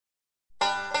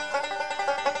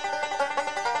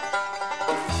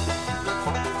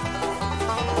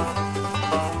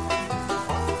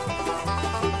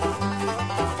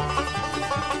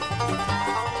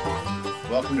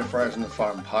Friars on the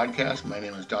Farm podcast. My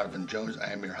name is Donovan Jones.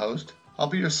 I am your host. I'll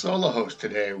be your solo host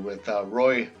today with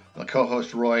Roy. My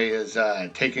co-host Roy is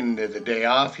taking the day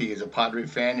off. He is a Padre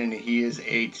fan and he is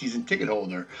a season ticket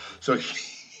holder. So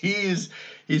he's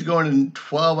going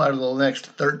 12 out of the next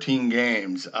 13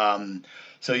 games.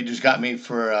 So he just got me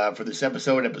for this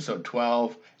episode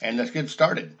 12, and let's get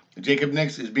started. Jacob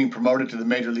Nix is being promoted to the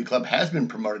Major League Club, has been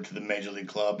promoted to the Major League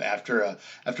Club after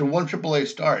one AAA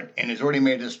start, and has already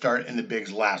made his start in the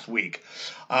bigs last week.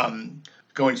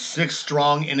 Going 6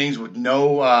 strong innings with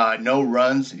no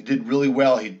runs. He did really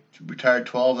well. He retired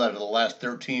 12 out of the last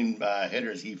 13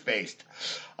 hitters he faced.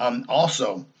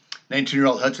 Also,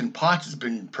 19-year-old Hudson Potts has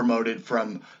been promoted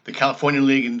from the California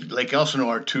League in Lake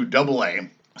Elsinore to AA.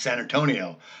 San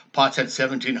Antonio. Potts had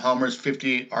 17 homers,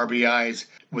 58 RBIs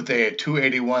with a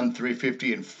 281,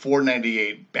 350, and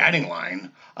 498 batting line.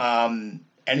 And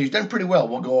he's done pretty well.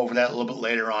 We'll go over that a little bit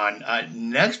later on.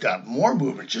 Next up, more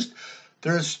movement.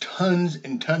 There's tons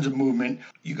and tons of movement.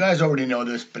 You guys already know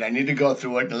this, but I need to go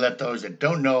through it and let those that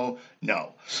don't know.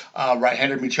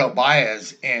 Right-hander Michel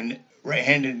Baez and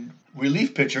right-handed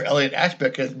relief pitcher Elliot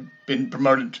Ashbeck has been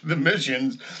promoted to the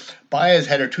Missions. Baez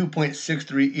had a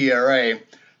 2.63 ERA,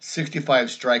 65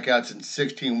 strikeouts, and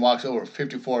 16 walks over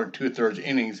 54 and 2/3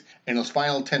 innings in his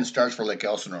final 10 starts for Lake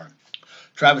Elsinore.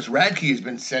 Travis Radke has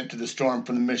been sent to the Storm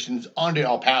from the Missions on to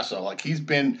El Paso.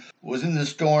 Was in the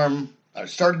Storm,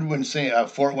 started when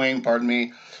Fort Wayne,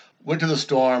 went to the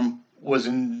Storm, was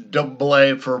in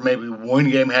AA for maybe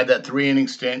one game, had that 3-inning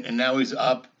stint, and now he's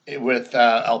up with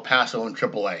El Paso in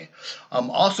AAA.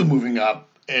 Also moving up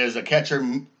is a catcher,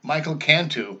 Michael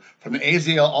Cantu, from the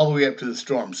AZL all the way up to the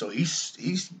Storm. So he's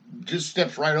just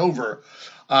steps right over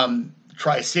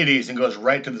Tri-Cities and goes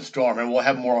right to the Storm, and we'll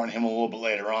have more on him a little bit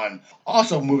later on.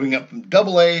 Also moving up from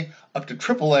AA up to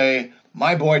AAA,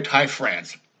 my boy Ty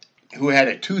France, who had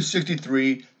a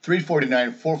 263,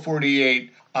 349,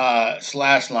 448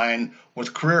 slash line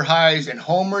with career highs in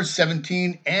homers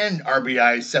 17 and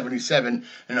RBIs 77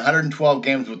 in 112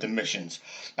 games with the Missions.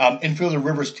 Infielder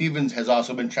River Stevens has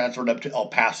also been transferred up to El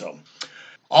Paso.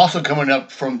 Also coming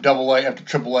up from AA up to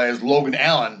AAA is Logan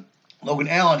Allen. Logan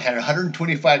Allen had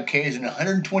 125 Ks in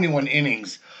 121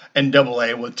 innings in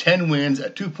AA with 10 wins, a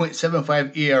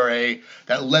 2.75 ERA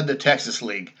that led the Texas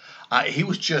League. He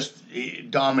was just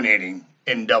dominating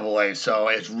in AA, so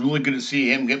it's really good to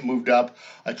see him get moved up.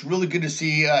 It's really good to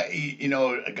see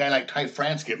a guy like Ty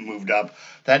France get moved up.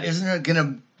 That isn't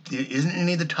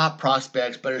any of the top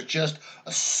prospects, but it's just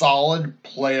a solid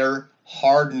player,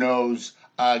 hard nose,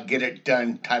 get it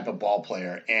done type of ball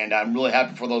player, and I'm really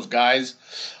happy for those guys.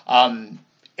 And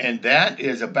that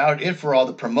is about it for all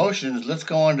the promotions. Let's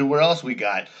go on to what else we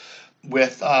got.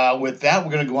 With that,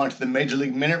 we're going to go on to the Major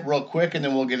League Minute real quick, and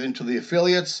then we'll get into the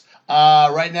affiliates.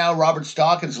 Right now, Robert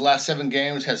Stock in his last 7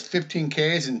 games has 15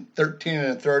 Ks and 13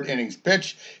 1/3 innings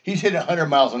pitched. He's hit 100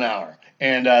 miles an hour,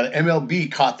 and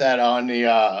MLB caught that on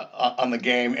the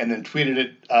game and then tweeted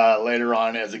it later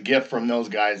on as a gift from those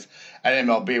guys at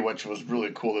MLB, which was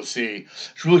really cool to see.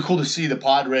 It's really cool to see the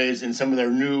Padres and some of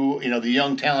their new, the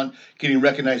young talent getting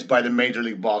recognized by the Major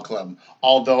League Ball Club.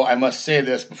 Although I must say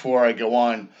this before I go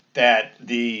on, that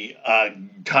the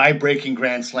tie-breaking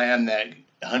grand slam that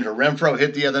Hunter Renfroe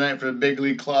hit the other night for the Big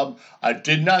League Club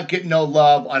did not get no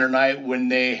love on a night when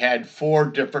they had 4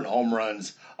 different home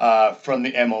runs from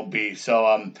the MLB.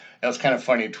 So that was kind of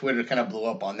funny. Twitter kind of blew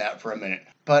up on that for a minute.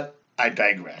 But I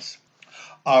digress.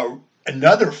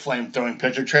 Another flame-throwing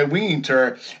pitcher, Trey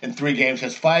Winter, in 3 games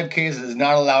has 5 Ks and is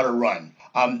not allowed to run.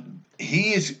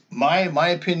 He is, my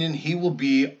opinion, he will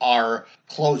be our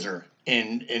closer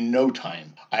in no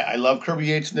time. I love Kirby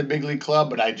Yates in the Big League Club,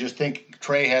 but I just think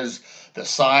Trey has the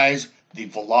size, the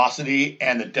velocity,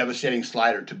 and the devastating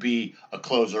slider to be a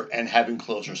closer and having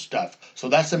closer stuff. So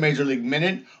that's the Major League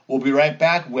Minute. We'll be right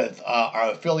back with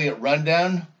our affiliate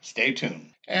rundown. Stay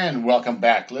tuned. And welcome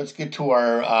back. Let's get to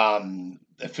our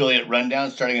affiliate rundown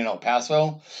starting in El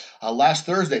Paso. Last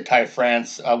Thursday, Ty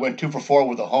France went 2 for 4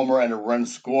 with a homer and a run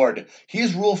scored. He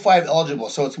is Rule 5 eligible,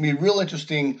 so it's going to be real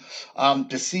interesting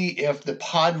to see if the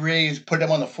Padres put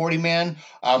him on the 40-man.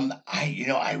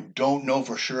 I don't know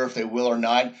for sure if they will or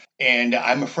not, and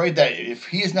I'm afraid that if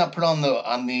he is not put on the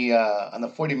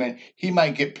 40-man, he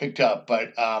might get picked up.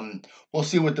 But we'll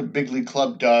see what the Big League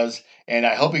Club does, and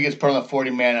I hope he gets put on the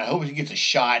 40-man. I hope he gets a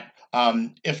shot.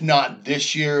 If not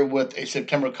this year with a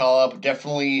September call-up,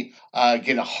 definitely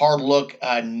get a hard look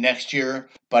next year.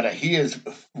 But he is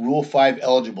Rule 5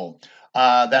 eligible.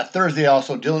 That Thursday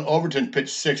also, Dylan Overton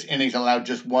pitched 6 innings and allowed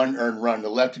just 1 earned run. The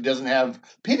lefty doesn't have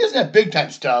big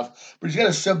time stuff, but he's got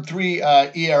a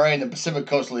sub-3 ERA in the Pacific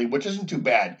Coast League, which isn't too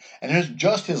bad. And it's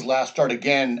just his last start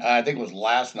again. I think it was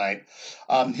last night.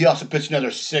 He also pitched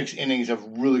another 6 innings of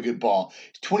really good ball.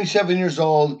 He's 27 years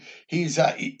old. He's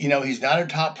he's not a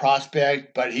top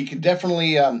prospect, but he could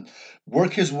definitely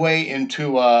work his way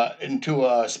into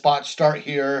a spot start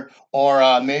here,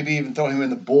 or maybe even throw him in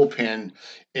the bullpen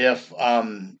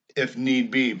if need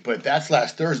be. But that's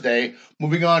last Thursday.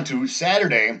 Moving on to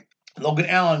Saturday, Logan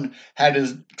Allen had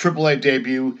his AAA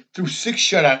debut, threw 6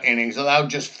 shutout innings, allowed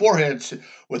just 4 hits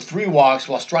with 3 walks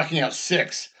while striking out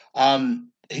 6.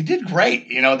 He did great.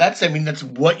 That's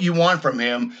what you want from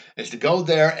him, is to go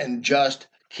there and just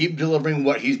keep delivering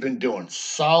what he's been doing.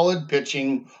 Solid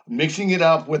pitching, mixing it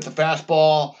up with the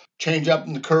fastball, change up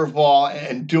and the curveball,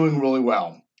 and doing really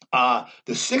well.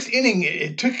 The 6th inning,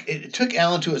 it took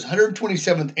Allen to his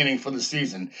 127th inning for the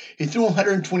season. He threw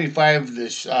 125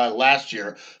 this last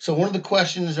year. So one of the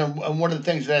questions and one of the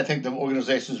things that I think the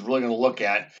organization is really going to look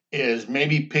at is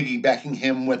maybe piggybacking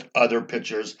him with other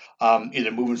pitchers,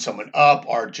 either moving someone up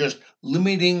or just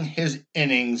limiting his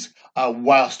innings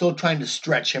while still trying to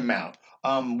stretch him out.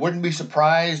 Wouldn't be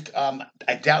surprised.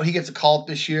 I doubt he gets a call up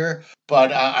this year,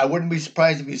 but I wouldn't be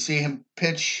surprised if you see him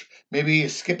pitch, maybe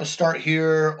skip a start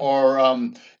here,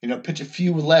 or pitch a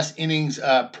few less innings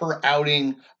per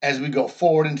outing as we go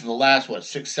forward into the last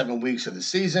 6-7 weeks of the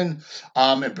season.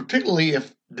 And particularly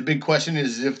if the big question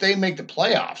is if they make the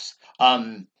playoffs.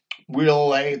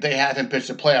 Will they have him pitch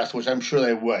the playoffs, which I'm sure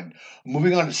they would.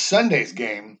 Moving on to Sunday's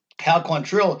game, Cal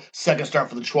Quantrill, second start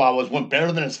for the Chihuahuas, went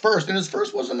better than his first, and his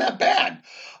first wasn't that bad.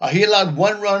 He allowed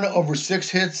 1 run over 6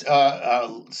 hits,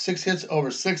 6 hits over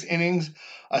 6 innings,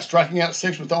 striking out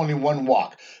 6 with only 1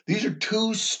 walk. These are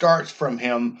 2 starts from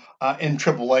him in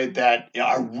AAA that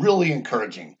are really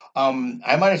encouraging. I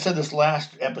might have said this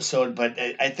last episode, but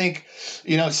I think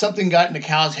something got into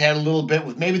Cal's head a little bit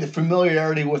with maybe the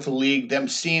familiarity with the league, them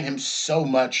seeing him so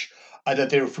much.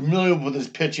 That they were familiar with his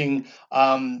pitching,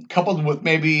 coupled with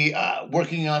maybe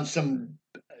working on some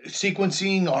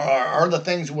sequencing or other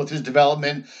things with his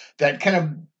development that kind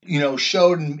of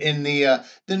showed in the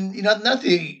not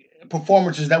the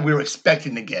performances that we were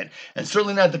expecting to get, and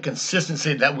certainly not the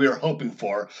consistency that we were hoping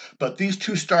for. But these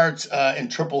 2 starts in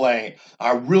AAA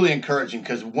are really encouraging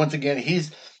because once again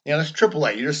it's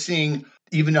AAA. You're seeing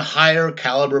even a higher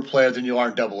caliber player than you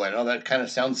are in AA. I know that kind of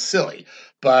sounds silly,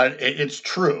 but it's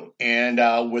true.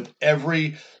 And with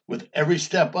every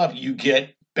step up, you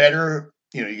get better.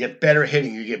 You get better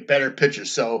hitting, you get better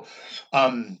pitchers. So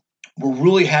we're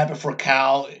really happy for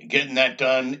Cal getting that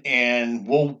done, and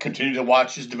we'll continue to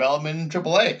watch his development in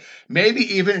AAA. Maybe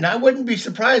even, and I wouldn't be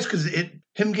surprised because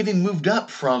him getting moved up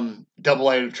from AA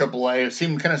to AAA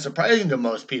seemed kind of surprising to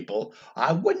most people.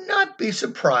 I would not be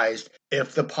surprised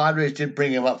if the Padres did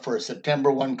bring him up for a September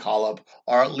 1 call-up,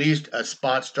 or at least a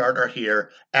spot starter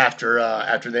here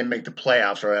after they make the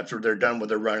playoffs, or after they're done with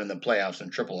their run in the playoffs in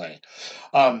AAA.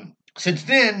 Since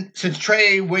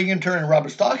Trey Wigginton and Robert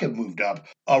Stock have moved up,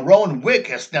 Rowan Wick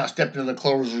has now stepped into the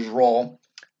closer's role.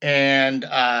 And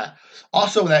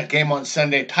also in that game on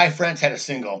Sunday, Ty France had a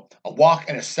single, a walk,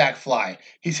 and a sac fly.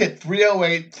 He's hit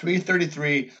 308,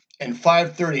 333, and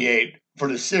 538 for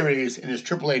the series in his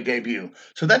AAA debut.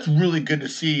 So that's really good to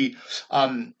see.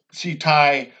 See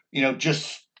Ty,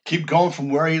 just keep going from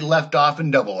where he left off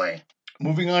in AA.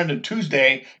 Moving on to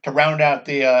Tuesday to round out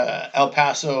the El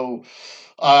Paso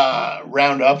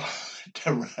roundup.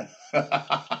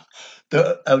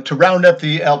 To round up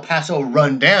the El Paso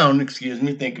rundown, excuse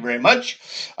me, thank you very much.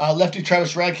 Lefty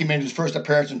Travis Radke made his first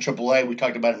appearance in AAA. We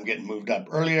talked about him getting moved up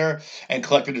earlier and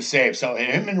collected a save. So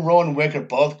him and Rowan Wick are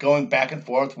both going back and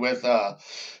forth with,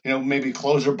 maybe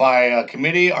closer by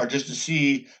committee, or just to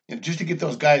see, just to get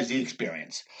those guys the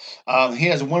experience. He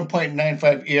has a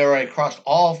 1.95 ERA across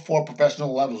all 4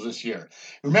 professional levels this year.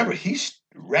 Remember,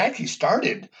 Radke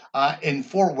started in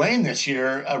Fort Wayne this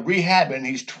year, rehab, and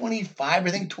he's 25, I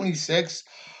think 26.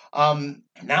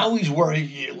 Now he's where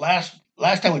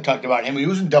last time we talked about him, he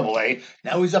was in AA.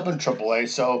 Now he's up in AAA.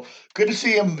 So good to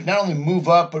see him not only move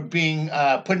up, but being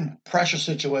put in pressure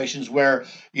situations where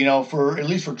for at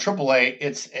least for AAA,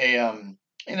 it's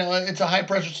a high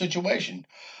pressure situation.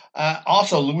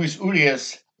 Also, Luis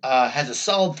Urias has a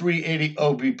solid 380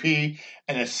 OBP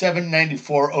and a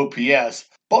 794 OPS.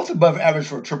 Both above average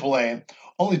for AAA.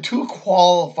 Only 2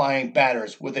 qualifying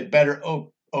batters with a better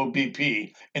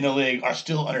OBP in the league are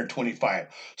still under 25.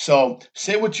 So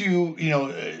say what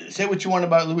say what you want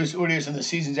about Luis Urias and the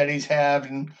seasons that he's had,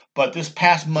 but this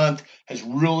past month he's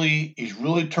really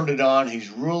turned it on. He's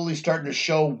really starting to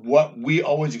show what we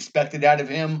always expected out of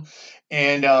him.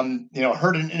 And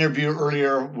heard an interview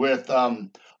earlier with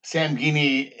Sam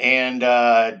Gini and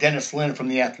Dennis Lin from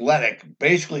The Athletic,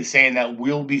 basically saying that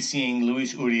we'll be seeing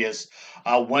Luis Urias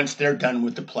once they're done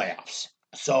with the playoffs.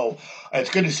 So it's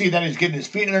good to see that he's getting his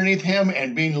feet underneath him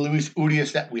and being the Luis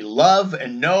Urias that we love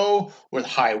and know, with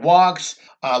high walks,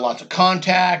 lots of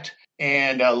contact,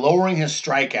 and lowering his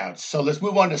strikeouts. So let's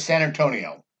move on to San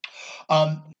Antonio.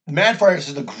 Mad Friars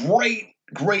is a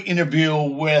great interview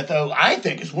with, I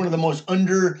think, is one of the most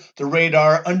under the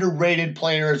radar, underrated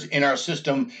players in our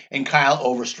system, in Kyle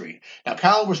Overstreet. Now,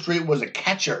 Kyle Overstreet was a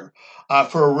catcher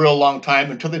for a real long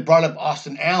time until they brought up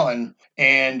Austin Allen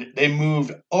and they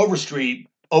moved Overstreet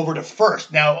over to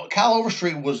first. Now, Kyle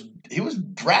Overstreet was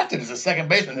drafted as a second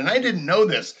baseman, and I didn't know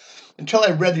this until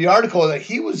I read the article that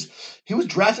he was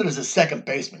drafted as a second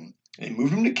baseman. They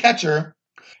moved him to catcher,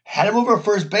 had him over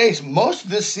first base most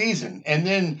of this season, and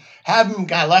then have him,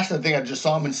 last I think I just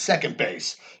saw him in second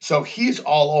base. So he's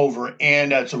all over,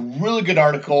 and it's a really good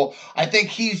article. I think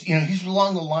he's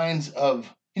along the lines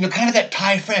of, kind of that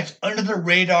Ty France, under the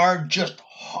radar, just,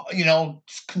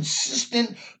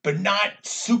 consistent, but not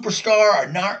superstar, or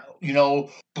not,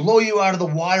 blow you out of the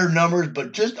water numbers,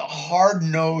 but just a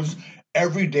hard-nosed,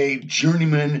 everyday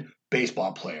journeyman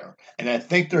baseball player. And I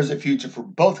think there's a future for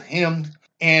both him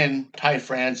and Ty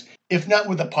France, if not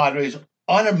with the Padres,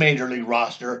 on a major league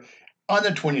roster, on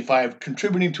the 25,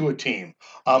 contributing to a team.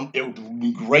 It would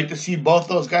be great to see both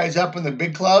those guys up in the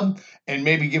big club and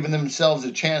maybe giving themselves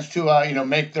a chance to,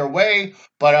 make their way.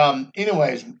 But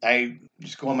anyways, I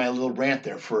just go on my little rant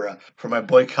there for my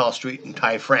boy Cal Street and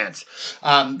Ty France.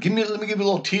 Let me give you a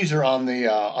little teaser on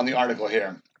the article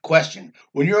here. Question: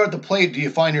 when you're at the plate, do you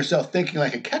find yourself thinking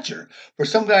like a catcher? For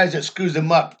some guys, it screws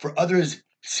them up. For others,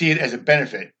 see it as a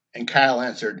benefit. And Kyle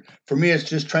answered, for me, it's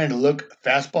just trying to look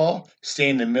fastball, stay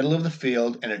in the middle of the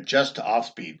field, and adjust to off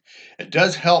speed. It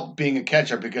does help being a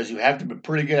catcher because you have to have a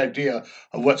pretty good idea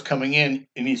of what's coming in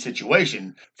each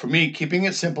situation. For me, keeping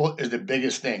it simple is the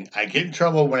biggest thing. I get in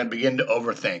trouble when I begin to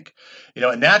overthink.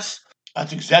 And that's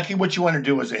exactly what you want to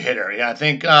do as a hitter. Yeah, I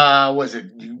think was it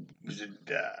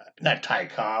not Ty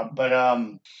Cobb, but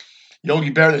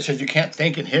Yogi Berra that says you can't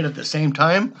think and hit at the same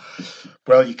time.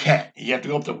 Well, you can't. You have to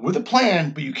go up there with a plan,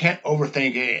 but you can't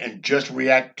overthink it and just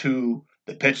react to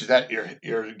the pitches that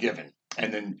you're given,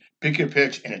 and then pick your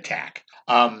pitch and attack.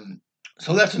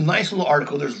 So that's a nice little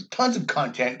article. There's tons of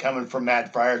content coming from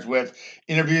Mad Friars with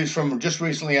interviews from just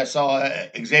recently. I saw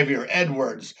Xavier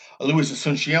Edwards, Luis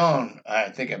Asuncion.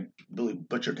 I think I really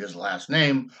butchered his last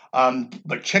name.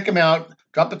 But check him out.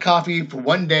 Drop the coffee for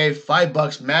one day,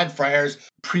 $5. Mad Friars,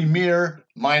 premier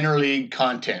minor league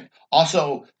content.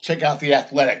 Also, check out The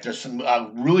Athletic. There's some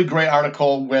really great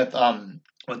article with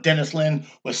Dennis Lin,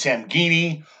 with Sam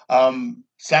Gini,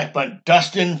 Sack Bunt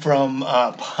Dustin from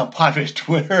Padres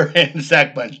Twitter, and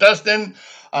Sack Bunt Dustin.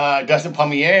 Dustin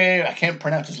Pommier, I can't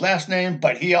pronounce his last name,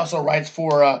 but he also writes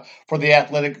for The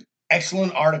Athletic.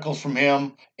 Excellent articles from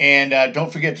him. And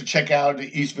don't forget to check out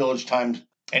the East Village Times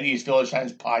and East Village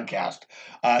Times podcast.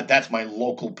 That's my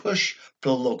local push for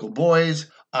the local boys.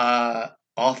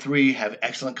 All three have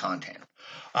excellent content.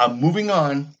 Moving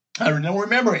on. Now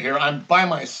remember here, I'm by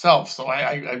myself, so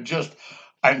I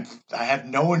have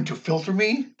no one to filter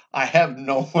me. I have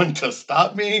no one to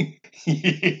stop me.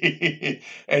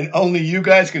 And only you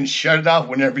guys can shut it off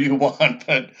whenever you want.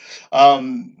 But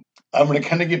I'm going to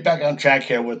kind of get back on track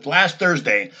here with last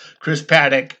Thursday, Chris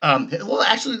Paddack.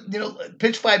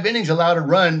 Pitched 5 innings, allowed a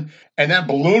run, and that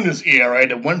ballooned his ERA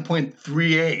to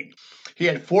 1.38. He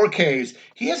had 4 Ks.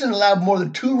 He hasn't allowed more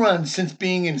than 2 runs since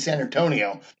being in San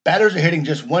Antonio. Batters are hitting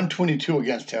just 122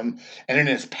 against him. And in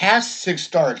his past 6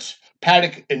 starts,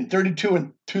 Paddack, in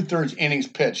 32 2/3 innings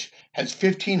pitched, has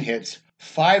 15 hits,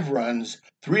 5 runs,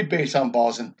 3 base on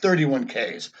balls, and 31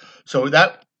 Ks. So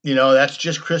that's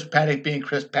just Chris Paddack being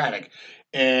Chris Paddack.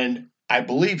 And I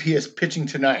believe he is pitching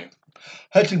tonight.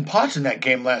 Hudson Potts in that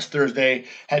game last Thursday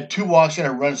had 2 walks and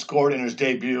a run scored in his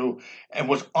debut and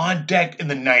was on deck in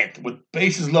the 9th with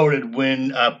bases loaded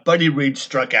when Buddy Reed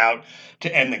struck out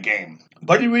to end the game.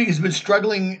 Buddy Reed has been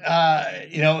struggling,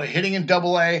 hitting in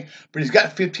Double-A, but he's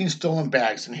got 15 stolen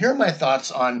bags. And here are my thoughts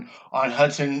on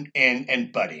Hudson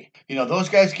and Buddy. Those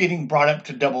guys getting brought up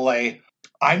to Double-A,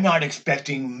 I'm not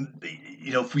expecting,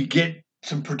 if we get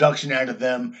some production out of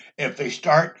them, if they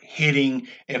start hitting,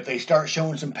 if they start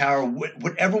showing some power,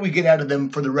 whatever we get out of them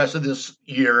for the rest of this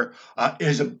year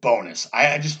is a bonus.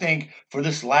 I just think for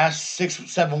this last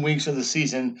 6-7 weeks of the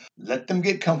season, let them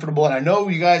get comfortable. And I know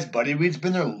you guys, Buddy Reed's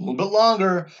been there a little bit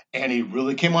longer, and he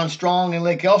really came on strong in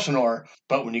Lake Elsinore.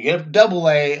 But when you get up to Double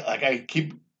A, like I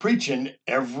keep preaching,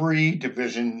 every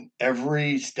division,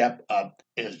 every step up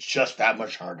is just that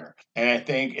much harder. And I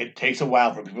think it takes a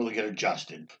while for people to get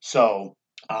adjusted. So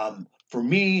for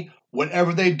me,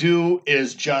 whatever they do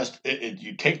is just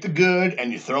you take the good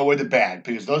and you throw away the bad,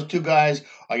 because those two guys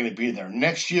are going to be there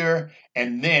next year,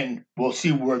 and then we'll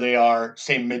see where they are,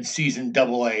 say mid-season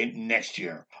Double A next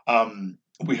year.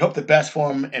 We hope the best for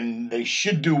them, and they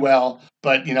should do well.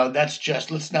 But that's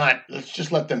just let's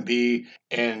just let them be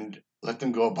and let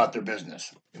them go about their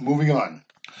business. Moving on.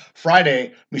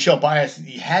 Friday, Michel Baez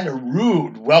had a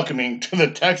rude welcoming to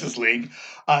the Texas League.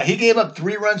 He gave up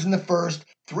 3 runs in the first,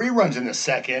 3 runs in the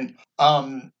second,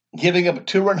 giving up a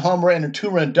 2-run homer and a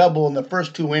 2-run double in the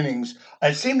first 2 innings.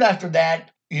 It seemed after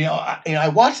that, I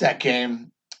watched that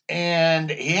game, and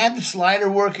he had the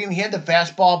slider working, he had the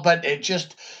fastball, but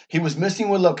he was missing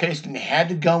with location. He had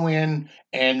to go in,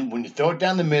 and when you throw it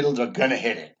down the middle, they're going to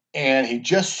hit it. And he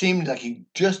just seemed like he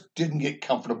just didn't get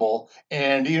comfortable.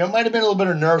 And, it might have been a little bit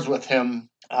of nerves with him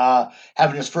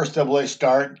having his first Double-A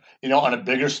start, on a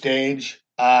bigger stage.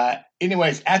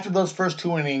 Anyways, after those first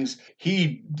 2 innings,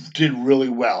 he did really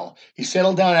well. He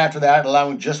settled down after that,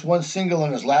 allowing just 1 single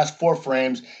in his last 4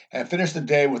 frames, and finished the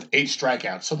day with 8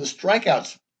 strikeouts. So the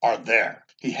strikeouts are there.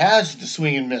 He has the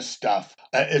swing and miss stuff.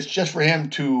 It's just for him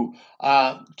to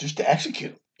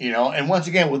execute. And once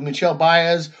again, with Michel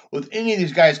Baez, with any of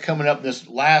these guys coming up this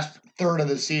last third of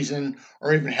the season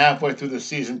or even halfway through the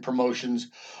season promotions,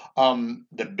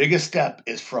 the biggest step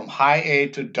is from high A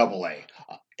to Double A.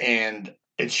 And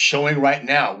it's showing right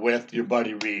now with your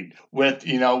Buddy Reed. With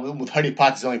Huddy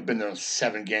Potts has only been there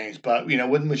 7 games. But,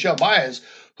 with Michel Baez,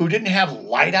 who didn't have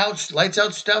lights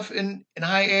out stuff in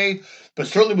high A, but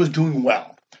certainly was doing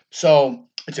well. So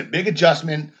it's a big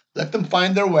adjustment. Let them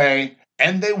find their way,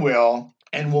 and they will.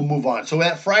 And we'll move on. So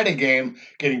that Friday game,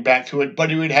 getting back to it,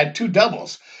 Buddy Reed had 2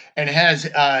 doubles, and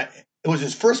it was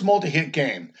his first multi-hit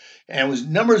game, and his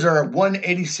numbers are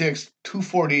 186,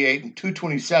 248, and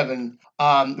 227,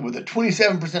 with a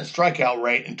 27% strikeout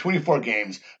rate in 24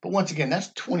 games. But once again,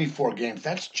 that's 24 games.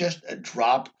 That's just a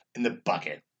drop in the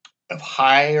bucket of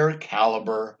higher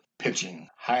caliber pitching,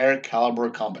 higher caliber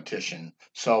competition.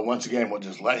 So once again, we'll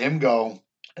just let him go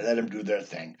and let them do their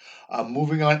thing.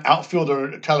 Moving on,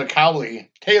 outfielder Taylor Cowley,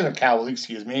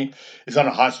 is on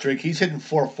a hot streak. He's hitting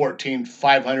 .414,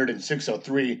 500, and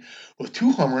 .603 with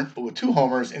two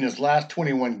homers in his last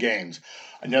 21 games.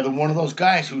 Another one of those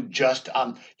guys who just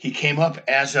he came up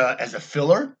as a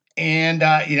filler and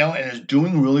and is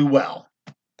doing really well.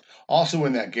 Also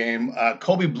in that game,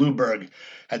 Colby Blueberg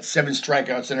had 7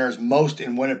 strikeouts and his most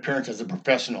in 1 appearance as a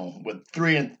professional with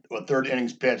 3 and 1/3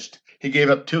 innings pitched. He gave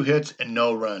up 2 hits and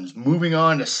no runs. Moving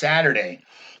on to Saturday.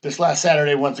 This last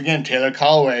Saturday, once again, Taylor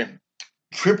Callaway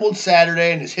tripled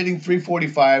Saturday and is hitting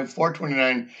 .345,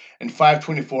 .429, and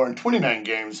 .524 in 29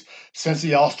 games since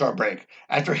the All-Star break.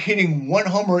 After hitting 1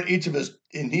 homer in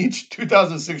each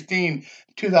 2016,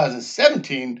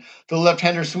 2017, the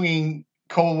left-hander swinging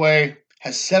Callaway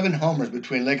has 7 homers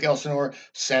between Lake Elsinore,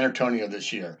 San Antonio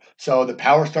this year. So the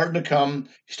power's starting to come.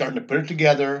 He's starting to put it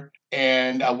together,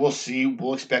 and we'll see.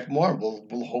 We'll expect more.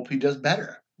 We'll hope he does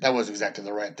better. That was exactly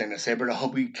the right thing to say, but I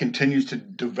hope he continues to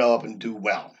develop and do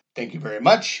well. Thank you very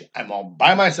much. I'm all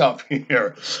by myself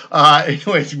here.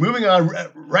 Anyways, moving on,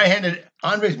 right-handed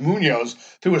Andres Munoz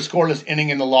threw a scoreless inning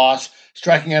in the loss,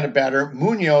 striking out a batter.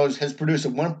 Munoz has produced a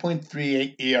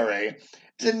 1.38 ERA.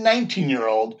 He's a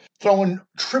 19-year-old throwing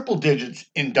triple digits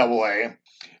in Double-A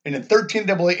and in 13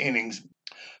 Double-A innings,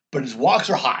 but his walks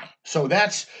are high. So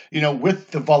that's, with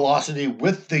the velocity,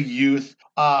 with the youth,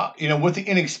 with the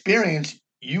inexperience,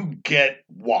 you get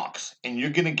walks, and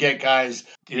you're going to get guys,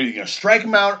 you're going to strike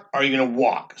him out or you're going to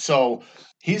walk. So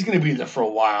he's going to be there for a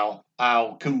while.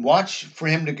 I can watch for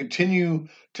him to continue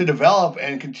to develop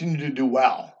and continue to do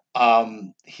well.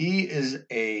 He is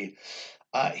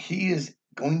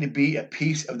going to be a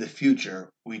piece of the future.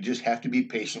 We just have to be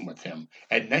patient with him.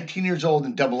 At 19 years old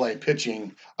in Double-A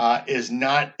pitching is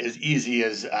not as easy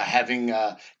as having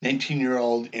a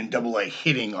 19-year-old in Double-A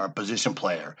hitting or a position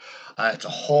player. It's a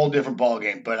whole different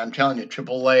ballgame, but I'm telling you,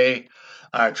 Triple-A,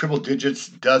 triple digits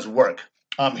does work.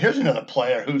 Here's another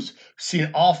player who's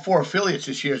seen all 4 affiliates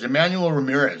this year, is Emmanuel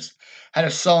Ramirez. had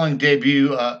a sullen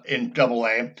debut in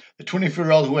Double-A. The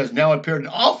 24-year-old, who has now appeared in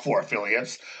all 4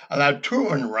 affiliates, allowed 2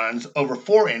 earned runs over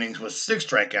 4 innings with 6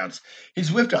 strikeouts. He's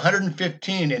whiffed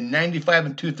 115 in 95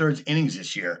 and 2/3 innings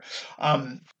this year.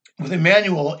 With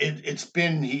Emmanuel,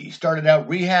 he started out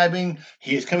rehabbing.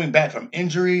 He is coming back from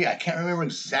injury. I can't remember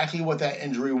exactly what that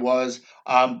injury was,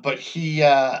 but he,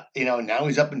 now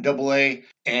he's up in Double-A,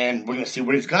 and we're going to see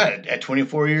what he's got. At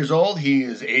 24 years old, he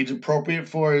is age appropriate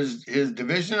for his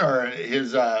division or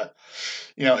his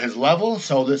his level.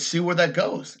 So let's see where that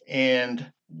goes,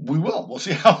 and we'll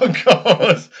see how it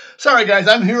goes. Sorry guys,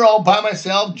 I'm here all by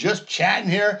myself, just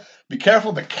chatting here. Be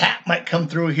careful, the cat might come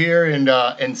through here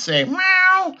and say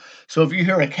meow. So if you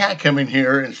hear a cat come in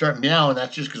here and start meowing,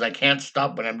 that's just because I can't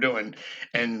stop what I'm doing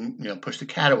and push the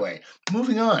cat away.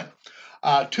 Moving on.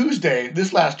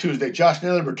 This last Tuesday, Josh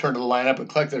Naylor returned to the lineup and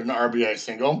collected an RBI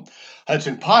single.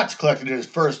 Hudson Potts collected his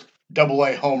first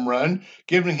Double-A home run,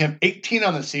 giving him 18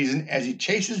 on the season as he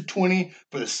chases 20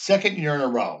 for the second year in a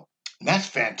row. And that's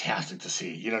fantastic to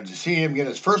see. To see him get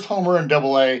his first homer in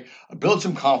Double-A, build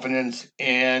some confidence,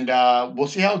 and we'll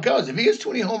see how it goes. If he gets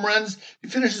 20 home runs, he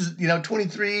finishes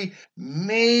 23,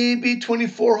 maybe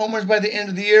 24 homers by the end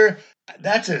of the year.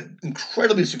 That's an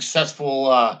incredibly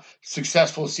successful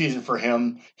season for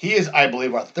him. He is, I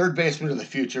believe, our third baseman of the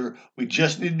future. We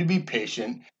just need to be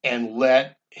patient and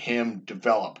let him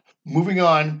develop. Moving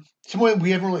on, someone we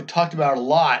haven't really talked about a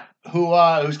lot,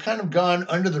 who's kind of gone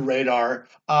under the radar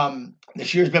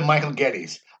this year has been Michael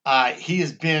Geddes. He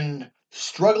has been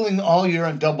struggling all year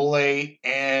on Double-A,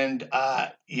 and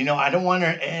I don't want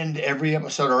to end every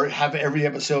episode or have every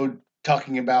episode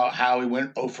talking about how he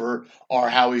went over or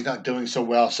how he's not doing so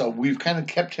well. So we've kind of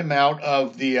kept him out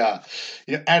of the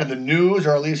out of the news,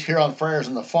 or at least here on Friars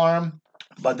on the Farm.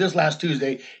 But this last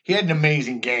Tuesday, he had an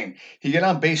amazing game. He got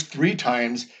on base 3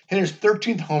 times, hit his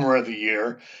 13th homer of the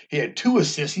year. He had 2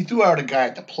 assists. He threw out a guy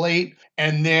at the plate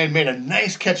and then made a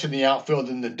nice catch in the outfield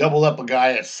and then doubled up a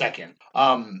guy at second.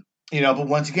 But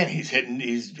once again, he's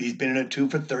been in a 2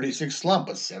 for 36 slump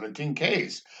with 17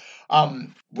 Ks.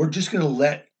 We're just going to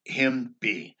let him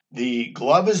be. The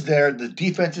glove is there. The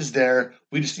defense is there.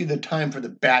 We just need the time for the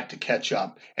bat to catch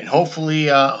up. And hopefully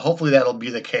that'll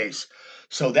be the case.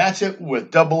 So that's it with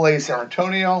Double-A San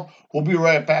Antonio. We'll be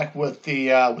right back with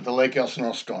the Lake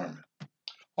Elsinore Storm.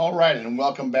 All right, and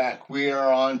welcome back. We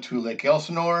are on to Lake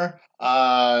Elsinore.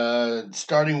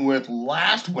 Starting with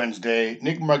last Wednesday,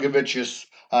 Nick Margevicius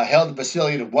held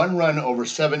Visalia to 1 run over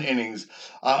 7 innings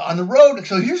on the road.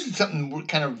 So here's something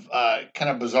kind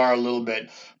of bizarre a little bit.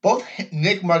 Both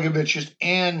Nick Margevicius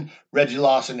and Reggie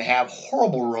Lawson have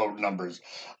horrible road numbers.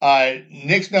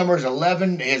 Nick's number is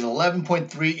 11. He has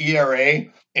 11.3 ERA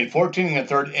in 14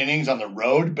 1/3 innings on the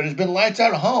road, but has been lights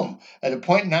out at home at a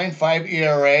 .95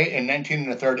 ERA in 19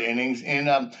 1/3 innings.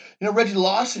 And Reggie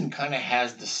Lawson kind of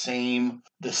has the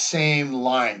same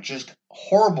line, just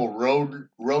horrible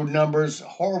road numbers,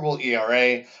 horrible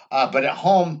ERA, but at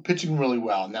home pitching really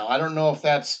well. Now I don't know if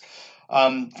that's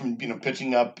from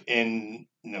pitching up in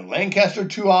Lancaster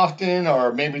too often,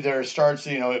 or maybe their starts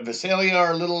at Visalia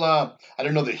are a little I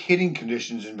don't know the hitting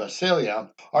conditions in Visalia,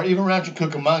 or even Rancho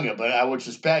Cucamonga, but I would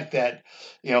suspect that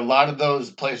a lot of those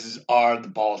places are the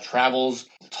ball travels,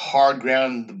 it's hard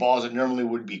ground, the balls that normally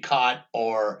would be caught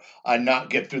or not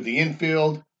get through the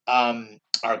infield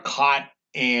are caught.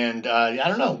 And I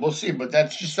don't know. We'll see. But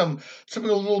that's just something a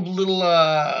little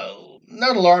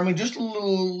not alarming, just a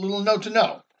little note to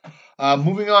know.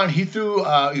 Moving on, he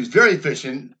was very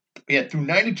efficient. He threw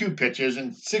 92 pitches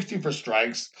and 60 for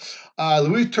strikes.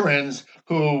 Luis Torrens,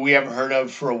 who we haven't heard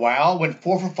of for a while, went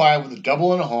 4 for 5 with a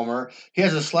double and a homer. He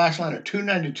has a slash line of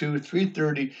 292,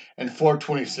 330, and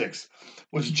 426,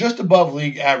 which is just above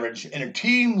league average and a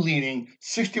team-leading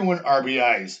 61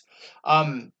 RBIs.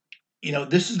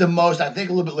 This is the most, I think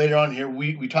a little bit later on here,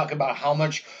 we talk about how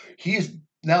much he's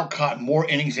now caught more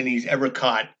innings than he's ever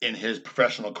caught in his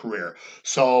professional career.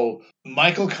 So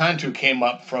Michael Cantu came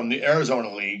up from the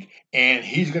Arizona League, and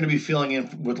he's going to be filling in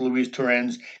with Luis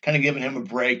Torrens, kind of giving him a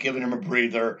break, giving him a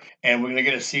breather, and we're going to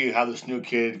get to see how this new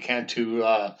kid, Cantu,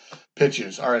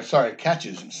 catches,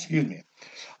 excuse me.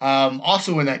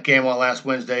 Also in that game on last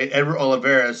Wednesday, Edward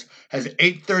Olivares has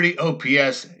 830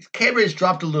 OPS. His K rate's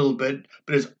dropped a little bit,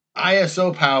 but his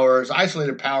ISO power, his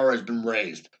isolated power has been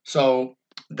raised. So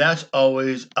that's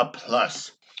always a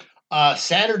plus.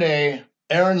 Saturday,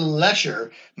 Aaron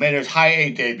Lesher made his high A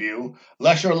debut.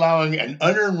 Lesher allowing an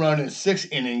unearned run in 6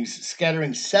 innings,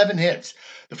 scattering 7 hits.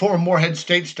 The former Morehead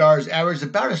State Stars averaged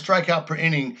about a strikeout per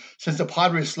inning since the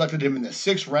Padres selected him in the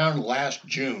 6th round last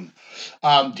June.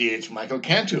 DH Michael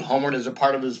Cantu homered as a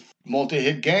part of his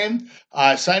multi-hit game.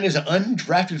 Signed as an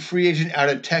undrafted free agent out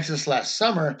of Texas last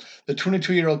summer, the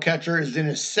 22-year-old catcher is in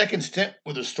his second stint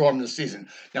with the Storm this season.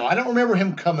 Now, I don't remember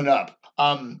him coming up.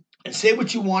 And say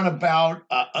what you want about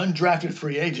undrafted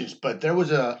free agents, but there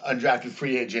was a undrafted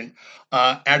free agent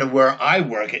out of where I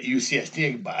work at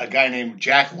UCSD, a guy named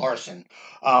Jack Larson.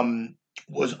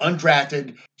 Was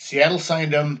undrafted. Seattle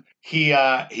signed him.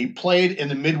 He played in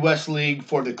the Midwest League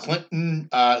for the Clinton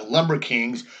Lumber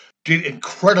Kings. Did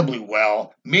incredibly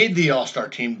well. Made the All Star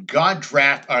team. Got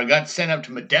sent up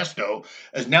to Modesto.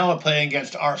 Is now playing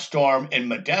against our Storm in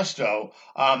Modesto.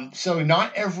 So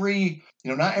not every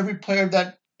player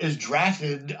that is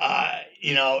drafted,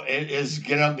 is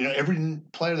gonna, every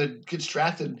player that gets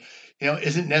drafted,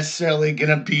 isn't necessarily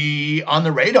gonna be on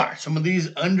the radar. Some of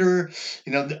these the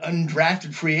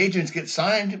undrafted free agents get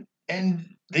signed and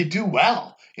they do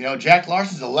well. Jack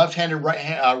Larson's a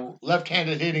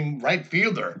left-handed hitting right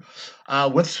fielder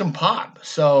with some pop.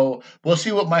 So we'll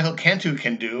see what Michael Cantu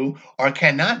can do or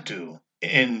cannot do.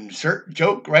 Insert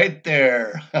joke right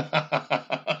there.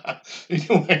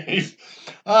 Anyways,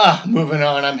 moving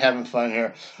on. I'm having fun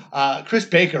here. Chris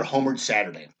Baker homered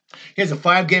Saturday. He has a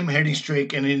 5-game hitting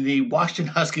streak, and in the Washington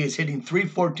Huskies is hitting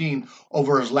 .314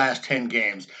 over his last 10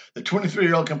 games. The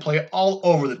 23-year-old can play all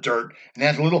over the dirt and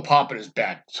has a little pop in his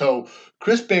bat. So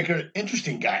Chris Baker,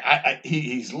 interesting guy.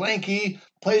 He's lanky,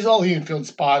 plays all the infield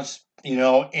spots,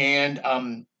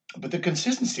 but the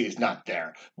consistency is not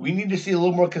there. We need to see a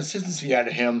little more consistency out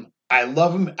of him. I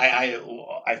love him.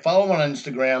 I follow him on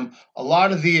Instagram. A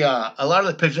lot of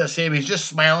the pictures I see him, he's just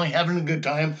smiling, having a good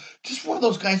time. Just one of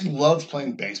those guys who loves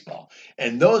playing baseball.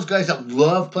 And those guys that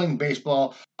love playing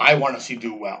baseball, I want to see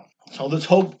do well. So let's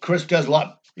hope Chris does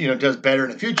does better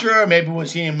in the future. Maybe we'll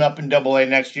see him up in Double-A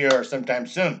next year or sometime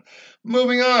soon.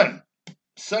 Moving on,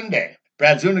 Sunday.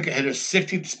 Brad Zunica hit his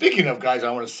 16th. Speaking of guys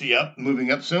I want to see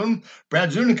moving up soon,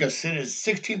 Brad Zunica hit his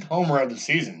 16th homer of the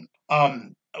season.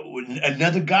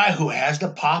 Another guy who has the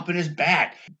pop in his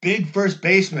bat, big first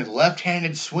baseman,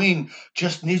 left-handed swing,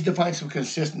 just needs to find some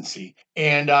consistency.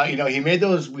 And he made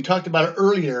those. We talked about it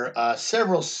earlier,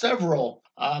 several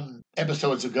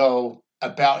episodes ago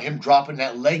about him dropping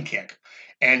that leg kick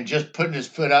and just putting his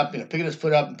foot up, picking his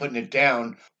foot up and putting it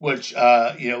down, which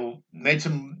had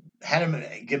him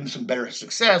give him some better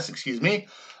success. Excuse me.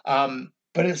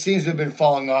 But it seems to have been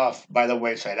falling off by the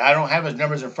wayside. I don't have his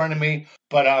numbers in front of me,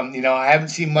 but I haven't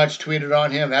seen much tweeted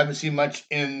on him. I haven't seen much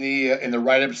in the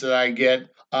write-ups that I get.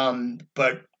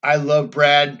 But I love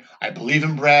Brad. I believe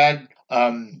in Brad.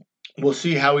 We'll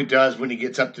see how he does when he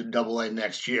gets up to Double-A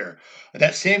next year.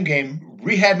 That same game,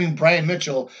 rehabbing Brian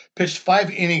Mitchell pitched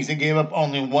 5 innings and gave up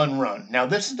only 1 run. Now,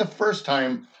 this is the first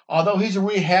time, although he's a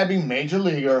rehabbing major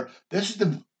leaguer, this is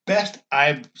the best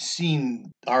I've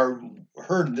seen or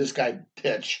heard this guy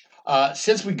pitch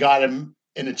since we got him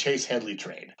in the Chase Headley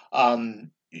trade.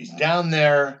 He's down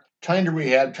there trying to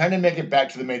rehab, trying to make it back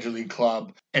to the major league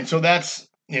club. And so that's,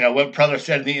 what Preller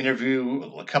said in the interview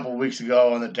a couple of weeks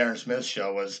ago on the Darren Smith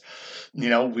show was,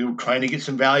 we were trying to get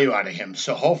some value out of him.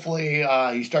 So hopefully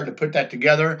he started to put that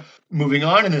together. Moving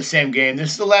on in the same game,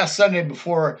 this is the last Sunday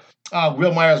before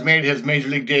Will Myers made his major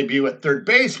league debut at third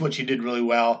base, which he did really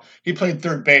well. He played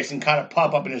third base and kind of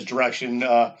pop up in his direction.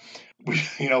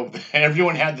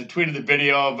 Everyone had the tweet of the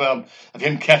video of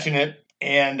him catching it,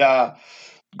 and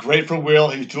great for Will.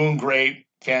 He's doing great,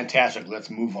 fantastic. Let's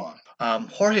move on.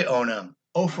 Jorge Ona,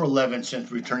 0 for 11 since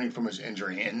returning from his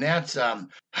injury, and that's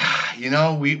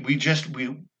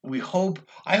we hope.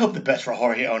 I hope the best for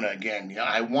Jorge Ona again.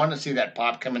 I want to see that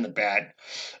pop come in the bat.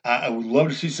 I would love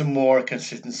to see some more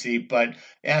consistency, but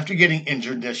after getting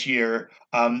injured this year,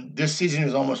 this season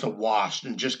is almost a wash,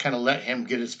 and just kind of let him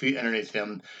get his feet underneath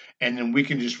him, and then we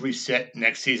can just reset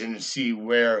next season and see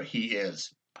where he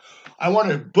is. I want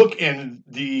to bookend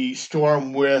the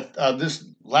Storm with this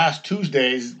last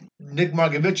Tuesday's Nick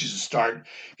Margovich's start.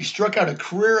 He struck out a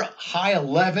career high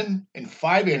 11 in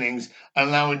 5 innings,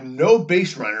 allowing no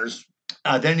base runners.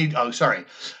 He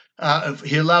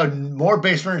allowed more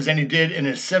base runners than he did in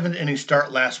his 7th inning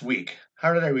start last week.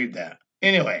 How did I read that?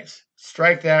 Anyways,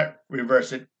 strike that,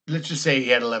 reverse it. Let's just say he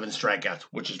had 11 strikeouts,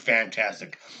 which is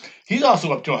fantastic. He's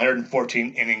also up to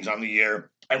 114 innings on the year,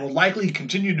 and will likely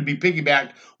continue to be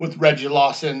piggybacked with Reggie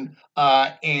Lawson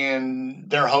and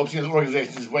their hopes, the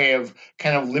organization's way of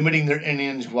kind of limiting their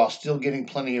innings while still getting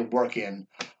plenty of work in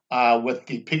with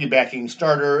the piggybacking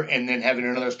starter and then having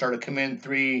another starter come in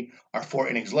 3 or 4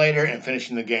 innings later and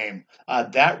finishing the game.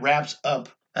 That wraps up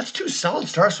That's two solid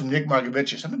starts from Nick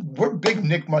Margevicius. I mean, we're big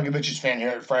Nick Margevicius fan here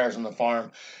at Friars on the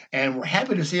Farm, and we're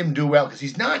happy to see him do well because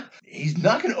he's not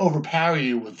going to overpower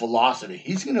you with velocity.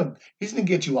 He's gonna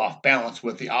get you off balance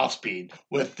with the off speed,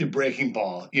 with the breaking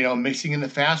ball, mixing in the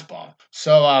fastball.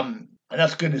 So and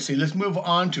that's good to see. Let's move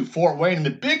on to Fort Wayne. And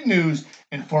the big news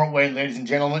in Fort Wayne, ladies and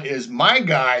gentlemen, is my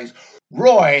guys,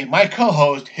 Roy, my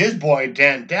co-host, his boy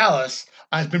Dan Dallas,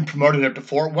 has been promoted up to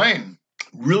Fort Wayne.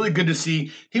 Really good to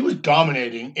see. He was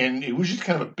dominating, and he was just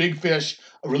kind of a big fish,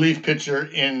 a relief pitcher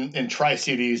in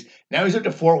Tri-Cities. Now he's up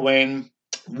to Fort Wayne.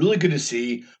 Really good to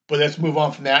see. But let's move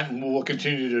on from that, and we'll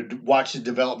continue to watch his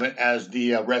development as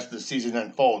the rest of the season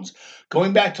unfolds.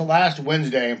 Going back to last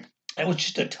Wednesday, it was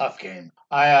just a tough game.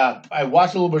 I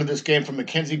watched a little bit of this game from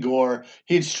Mackenzie Gore.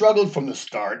 He had struggled from the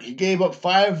start. He gave up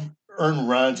 5 earned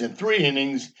runs in 3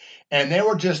 innings, and they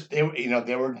were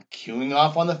queuing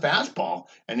off on the fastball,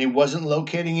 and he wasn't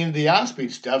locating into the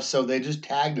off-speed stuff, so they just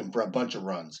tagged him for a bunch of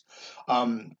runs.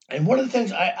 And one of the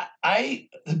things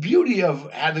the beauty of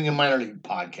having a minor league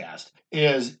podcast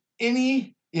is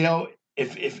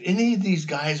if any of these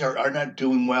guys are not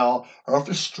doing well, or if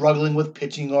they're struggling with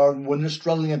pitching, or when they're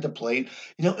struggling at the plate,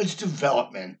 it's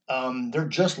development. They're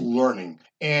just learning,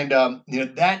 and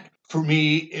that for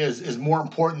me is more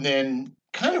important than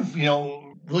kind of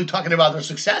really talking about their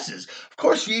successes. Of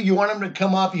course, you want them to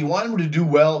come up, you want them to do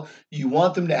well, you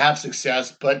want them to have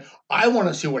success, but I want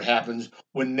to see what happens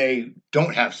when they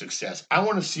don't have success. I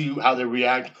want to see how they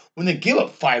react when they give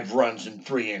up 5 runs in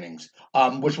 3 innings,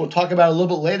 which we'll talk about a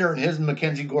little bit later in his and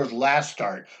Mackenzie Gore's last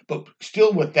start. But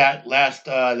still, with that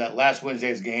last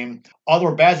Wednesday's game,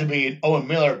 Oliver Basby and Owen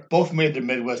Miller both made their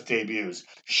Midwest debuts.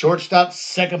 Shortstop,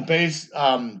 second base,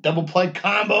 double play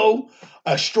combo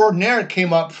extraordinaire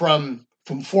came up from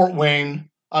Fort Wayne.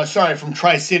 From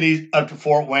Tri-Cities up to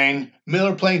Fort Wayne.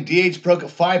 Miller playing DH broke a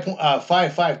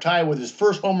 5-5 tie with his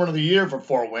first home run of the year for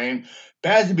Fort Wayne.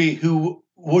 Basby, who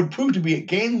would prove to be a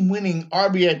game-winning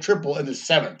RBI triple in the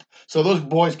 7th. So those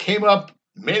boys came up,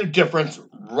 made a difference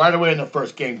right away in the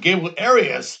first game. Gabriel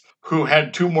Arias, who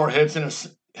had 2 more hits and a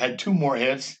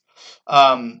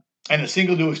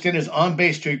single to extend his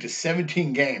on-base streak to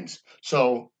 17 games.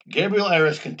 So Gabriel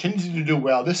Arias continues to do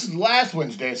well. This is last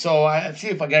Wednesday, so I see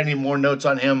if I got any more notes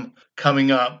on him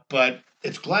coming up. But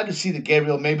it's glad to see that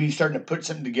Gabriel maybe starting to put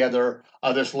something together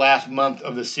this last month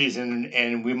of the season,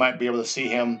 and we might be able to see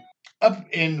him up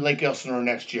in Lake Elsinore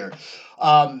next year.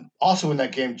 Also in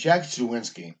that game, Jack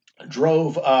Zawinski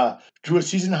drew a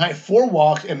season high 4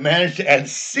 walks and managed to add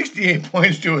 68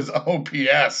 points to his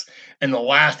OPS in the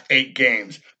last 8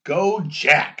 games. Go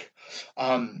Jack!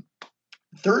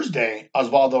 Thursday,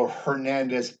 Osvaldo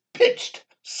Hernandez pitched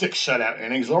 6 shutout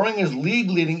innings, lowering his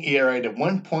league-leading ERA to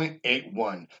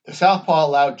 1.81. The southpaw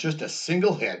allowed just a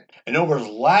single hit, and over his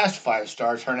last 5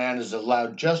 starts, Hernandez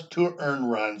allowed just 2 earned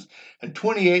runs and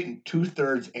 28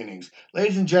 2/3 innings.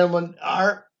 Ladies and gentlemen,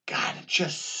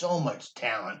 just so much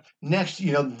talent. Next,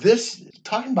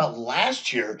 talking about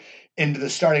last year into the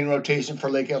starting rotation for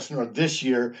Lake Elsinore this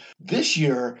year. This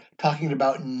year, talking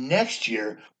about next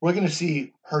year, we're going to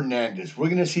see Hernandez. We're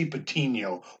going to see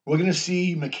Patino. We're going to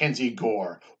see Mackenzie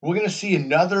Gore. We're going to see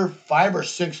another 5 or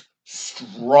 6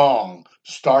 strong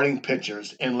starting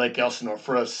pitchers in Lake Elsinore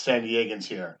for us San Diegans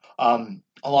here.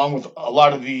 Along with a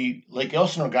lot of the Lake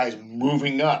Elsinore guys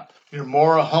moving up.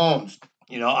 Maura Holmes.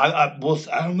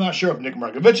 I'm not sure if Nick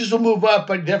Margevicius will move up,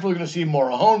 but definitely going to see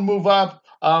Morejon move up.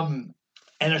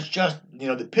 And it's just,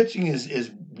 the pitching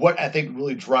is what I think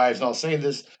really drives, and I'll say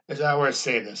this as I always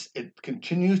say this, it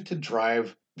continues to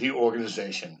drive the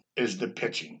organization, is the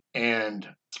pitching. And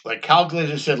like Cal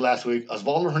Glazer said last week,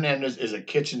 Osvaldo Hernandez is a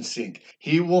kitchen sink.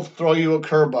 He will throw you a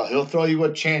curveball. He'll throw you a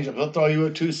changeup. He'll throw you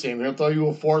a 2-seamer. He'll throw you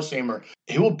a 4-seamer.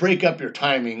 He will break up your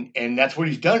timing, and that's what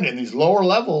he's done in these lower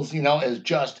levels, is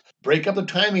just break up the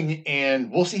timing,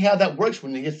 and we'll see how that works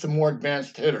when he gets some more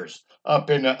advanced hitters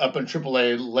up in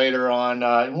AAA later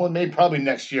on. Maybe probably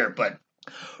next year, but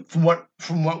from what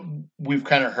we've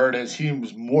kind of heard is he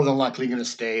was more than likely going to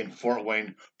stay in Fort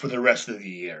Wayne for the rest of the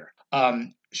year.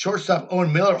 Shortstop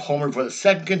Owen Miller homered for the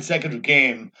second consecutive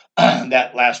game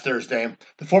that last Thursday.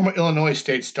 The former Illinois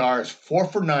State star is 4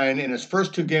 for 9 in his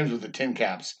first 2 games with the Tin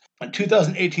Caps. A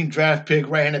 2018 draft pick,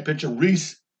 right-handed pitcher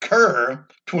Reese Kerr,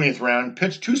 20th round,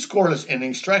 pitched 2 scoreless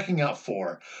innings, striking out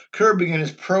 4. Kerr began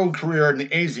his pro career in the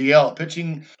AZL,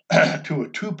 pitching to a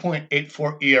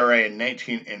 2.84 ERA in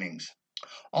 19 innings.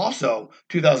 Also,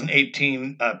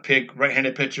 2018 pick,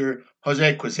 right-handed pitcher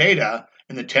Jose Quezada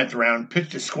in the 10th round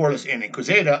pitched a scoreless inning.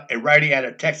 Quezada, a righty out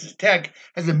of Texas Tech,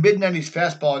 has a mid-90s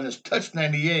fastball and has touched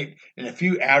 98 in a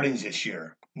few outings this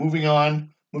year. Moving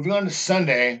on to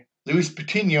Sunday, Luis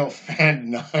Patino,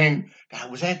 fan 9.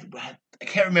 God, was that? I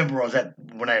can't remember where I was at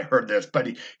when I heard this, but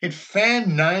he hit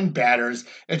fan 9 batters.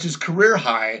 It's his career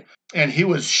high, and he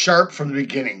was sharp from the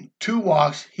beginning. 2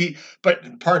 walks.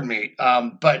 But pardon me.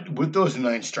 But with those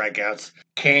 9 strikeouts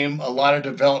came a lot of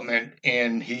development,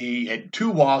 and he had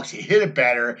 2 walks. He hit a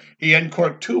batter. He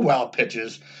uncorked 2 wild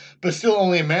pitches, but still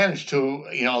only managed to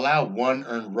allow 1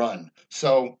 earned run.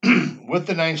 So with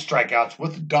the 9 strikeouts,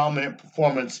 with the dominant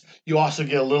performance, you also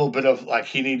get a little bit of like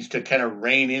he needs to kind of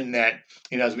rein in that,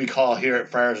 as we call here at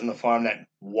Friars on the Farm, that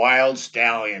wild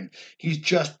stallion. He's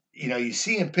just, you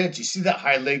see him pitch, you see that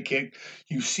high leg kick,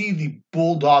 you see the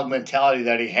bulldog mentality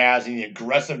that he has and the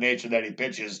aggressive nature that he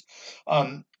pitches.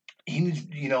 He needs,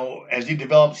 as he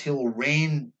develops, he'll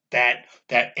rein that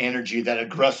energy, that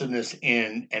aggressiveness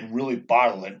in and really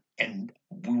bottle it. And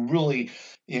really,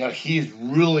 he's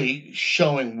really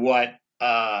showing what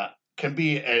can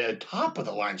be a top of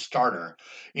the line starter,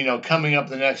 coming up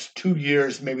the next 2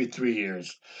 years, maybe 3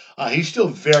 years. He's still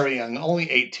very young, only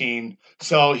 18.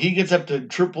 So he gets up to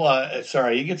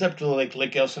he gets up to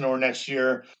Lake Elsinore next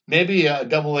year, maybe a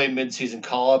AA midseason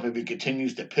call up if he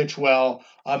continues to pitch well.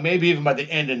 Maybe even by the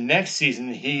end of next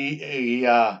season, he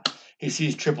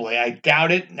sees AAA. I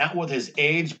doubt it, not with his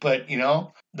age, but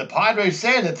the Padres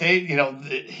say that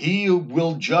that he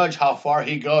will judge how far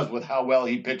he goes with how well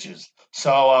he pitches.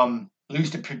 So, Luis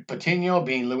Patino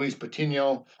being Luis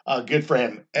Patino, good for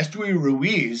him. Esteury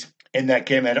Ruiz in that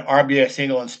game had an RBI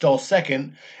single and stole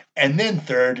second, and then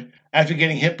third after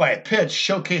getting hit by a pitch,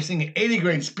 showcasing 80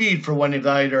 grade speed for one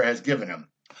evaluator has given him.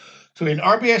 So he had an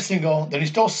RBI single, then he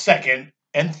stole second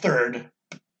and third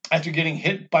after getting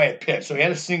hit by a pitch. So he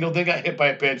had a single, then got hit by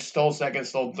a pitch, stole second,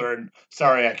 stole third.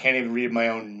 Sorry, I can't even read my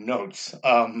own notes.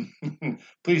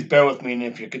 Please bear with me, and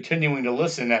if you're continuing to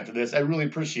listen after this, I really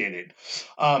appreciate it.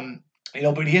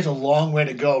 But he has a long way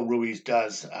to go, Ruiz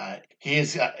does. He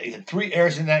had 3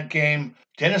 errors in that game.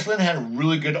 Dennis Lin had a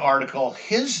really good article.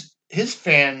 His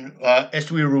fan,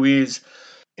 Esteury Ruiz,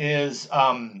 is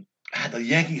the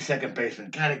Yankee second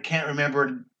baseman. God, I can't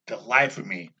remember the life of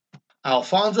me.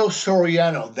 Alfonso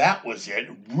Soriano, that was it.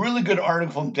 Really good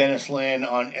article from Dennis Lin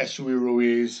on Esteury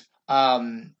Ruiz.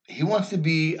 He wants to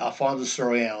be Alfonso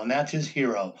Soriano, and that's his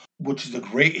hero, which is a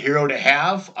great hero to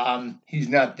have. He's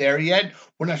not there yet.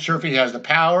 We're not sure if he has the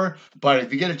power, but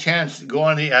if you get a chance, go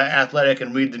on the Athletic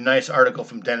and read the nice article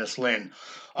from Dennis Lin.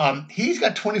 He's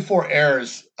got 24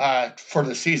 errors for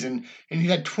the season, and he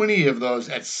had 20 of those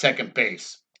at second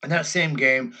base. In that same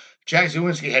game, Jack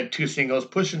Zawinski had 2 singles,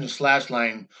 pushing the slash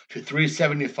line to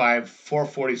 375,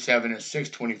 447, and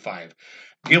 625.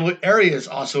 Gilbert Arias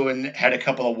also had a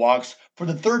couple of walks. For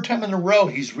the 3rd time in a row,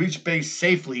 he's reached base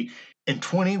safely in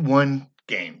 21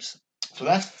 games. So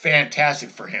that's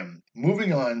fantastic for him.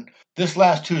 Moving on, this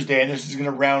last Tuesday, and this is going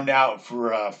to round out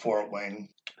for Fort Wayne.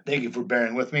 Thank you for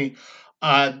bearing with me.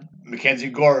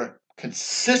 Mackenzie Gore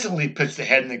consistently pitched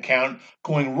ahead in the count,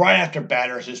 going right after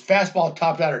batters. His fastball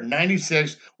topped out at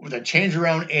 96 with a change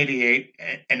around 88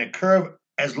 and a curve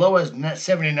as low as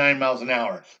 79 miles an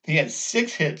hour. He had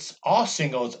 6 hits, all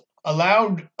singles,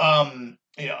 allowed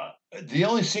the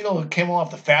only single that came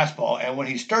off the fastball, and when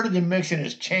he started to mix in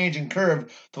his change and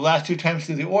curve the last 2 times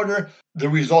through the order, the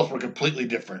results were completely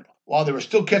different. While they were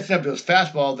still catching up to his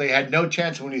fastball, they had no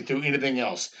chance when he threw anything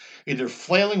else, either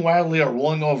flailing wildly or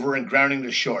rolling over and grounding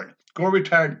to short. Gore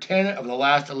retired 10 of the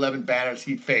last 11 batters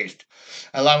he faced,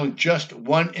 allowing just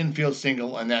 1 infield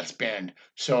single in that span.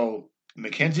 So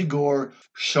Mackenzie Gore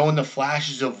showing the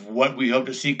flashes of what we hope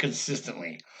to see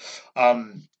consistently.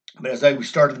 But as we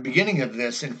started the beginning of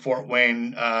this in Fort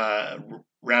Wayne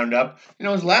roundup,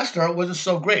 his last start wasn't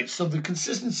so great. So the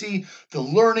consistency, the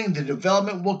learning, the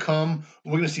development will come.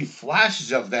 We're going to see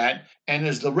flashes of that. And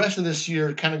as the rest of this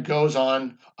year kind of goes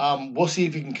on, we'll see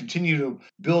if he can continue to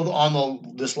build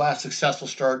on this last successful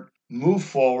start, move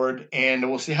forward, and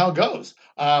we'll see how it goes.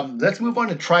 Let's move on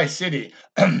to Tri-City.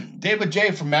 David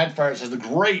J. from Mad Fires has a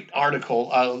great article,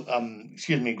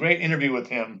 great interview with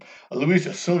him. Luis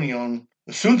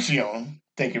Asuncion,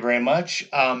 thank you very much.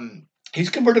 He's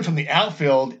converted from the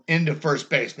outfield into first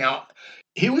base. Now,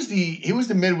 he was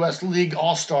the Midwest League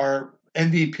All-Star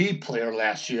MVP player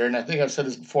last year, and I think I've said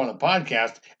this before on the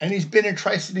podcast, and he's been in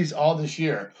Tri-Cities all this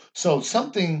year. So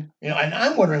something, and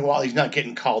I'm wondering why he's not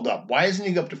getting called up. Why isn't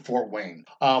he up to Fort Wayne?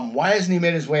 Why hasn't he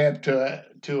made his way up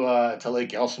to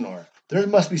Lake Elsinore? There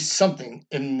must be something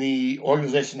in the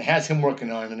organization that has him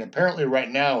working on, and apparently right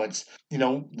now it's,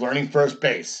 learning first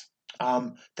base.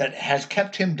 That has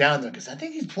kept him down there because I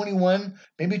think he's 21,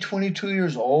 maybe 22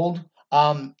 years old.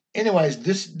 anyways,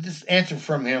 this answer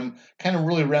from him kind of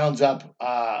really rounds up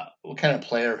what kind of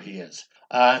player he is.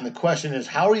 And the question is,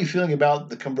 how are you feeling about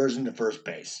the conversion to first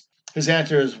base? His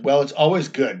answer is, well, it's always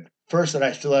good. First, that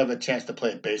I still have a chance to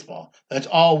play baseball. That's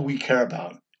all we care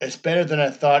about. It's better than I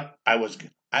thought I was.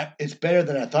 It's better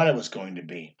than I thought it was going to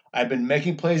be. I've been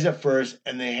making plays at first,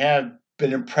 and they have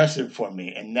been impressive for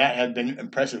me, and that has been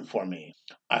impressive for me.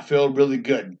 I feel really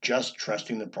good just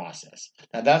trusting the process.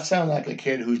 Now, that sounds like a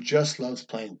kid who just loves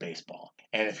playing baseball.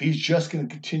 And if he's just going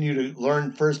to continue to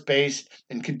learn first base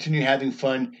and continue having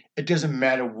fun, it doesn't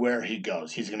matter where he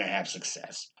goes, he's going to have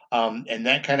success. And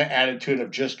that kind of attitude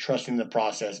of just trusting the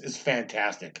process is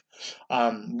fantastic.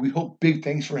 We hope big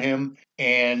things for him,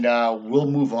 and we'll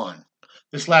move on.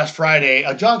 This last Friday,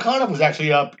 John Conniff was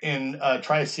actually up in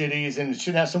Tri Cities, and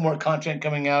should have some more content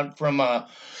coming out from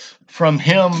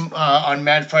him on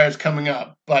Mad Fires coming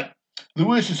up. But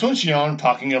Luis Asuncion,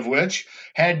 talking of which,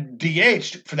 had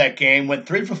DH'd for that game, went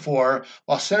 3 for 4,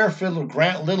 while center fielder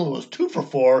Grant Little was 2 for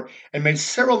 4 and made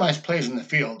several nice plays in the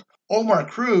field. Omar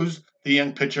Cruz, the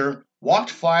young pitcher, walked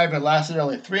 5 and lasted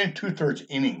only 3 2/3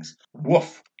 innings.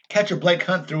 Woof. Catcher Blake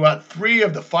Hunt threw out 3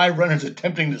 of the 5 runners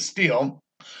attempting to steal.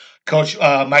 Coach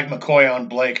Mike McCoy on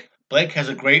Blake. Blake has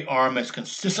a great arm and is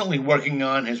consistently working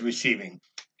on his receiving.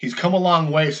 He's come a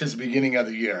long way since the beginning of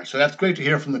the year. So that's great to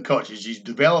hear from the coach. He's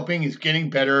developing, he's getting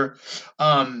better.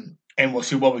 And we'll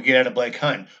see what we get out of Blake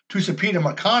Hunt. Tucupita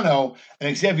Marcano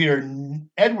and Xavier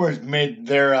Edwards made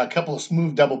their couple of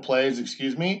smooth double plays,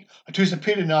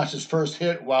 Tucupita notched his first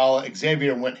hit while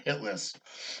Xavier went hitless.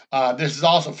 This is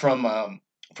also from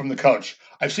the coach.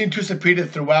 I've seen Tucupita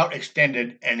throughout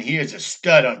extended, and he is a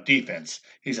stud on defense.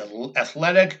 He's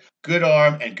athletic, good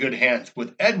arm, and good hands.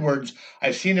 With Edwards,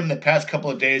 I've seen him the past couple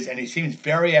of days, and he seems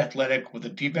very athletic with the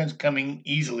defense coming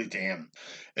easily to him.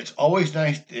 It's always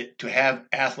nice to have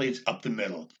athletes up the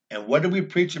middle. And what do we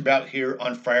preach about here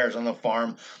on Friars on the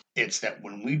Farm? It's that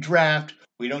when we draft,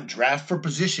 we don't draft for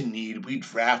position need, we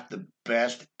draft the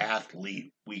best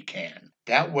athlete we can.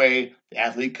 That way, the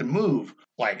athlete can move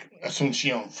like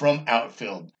Asuncion from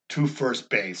outfield to first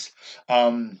base.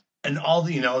 And all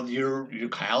the, your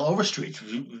Kyle Overstreet,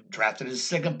 drafted as a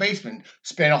second baseman,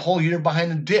 spent a whole year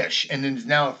behind the dish, and then is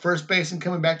now at first base and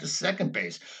coming back to second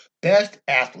base. Best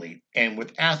athlete. And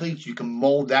with athletes, you can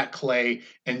mold that clay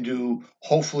and do,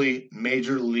 hopefully,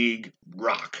 major league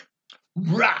rock.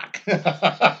 Rock.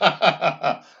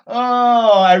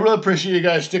 Oh, I really appreciate you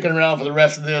guys sticking around for the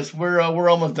rest of this. We're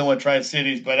almost done with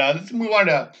Tri-Cities, but let's move on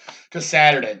to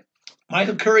Saturday.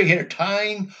 Michael Curry hit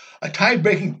a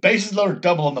tie-breaking bases loaded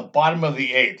double in the bottom of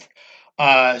the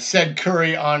 8th. Said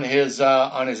Curry on his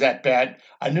at bat,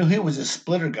 I knew he was a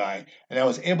splitter guy, and I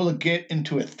was able to get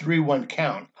into a 3-1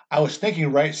 count. I was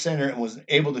thinking right center and was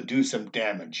able to do some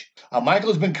damage. Michael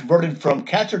has been converted from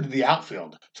catcher to the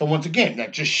outfield. So once again,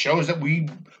 that just shows that we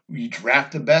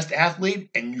draft the best athlete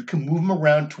and you can move him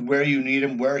around to where you need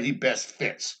him, where he best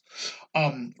fits.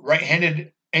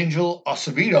 Right-handed Angel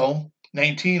Acevedo,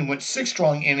 19, went 6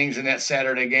 strong innings in that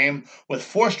Saturday game with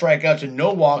 4 strikeouts and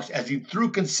no walks as he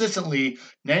threw consistently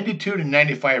 92 to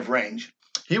 95 range.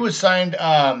 He was signed,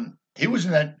 he was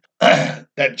in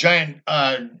that giant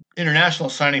international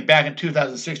signing back in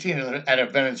 2016 out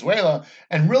of Venezuela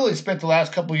and really spent the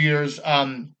last couple of years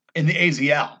in the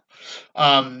AZL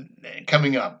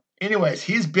coming up. Anyways,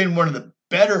 he's been one of the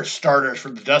better starters for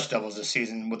the Dust Devils this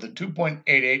season with a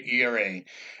 2.88 ERA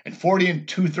and 40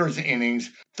 2/3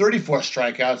 innings, 34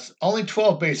 strikeouts, only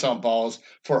 12 base on balls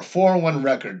for a 4-1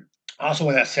 record. Also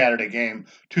in that Saturday game,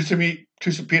 Tucupita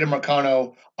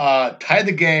Marcano tied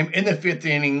the game in the 5th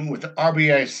inning with an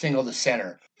RBI single to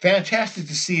center. Fantastic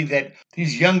to see that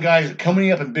these young guys are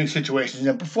coming up in big situations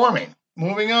and performing.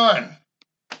 Moving on.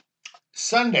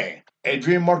 Sunday,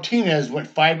 Adrian Martinez went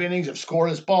 5 innings of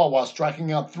scoreless ball while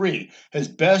striking out 3, his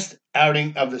best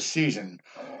outing of the season.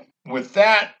 With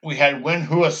that, we had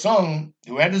Wen-Hua Sung,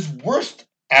 who had his worst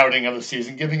outing of the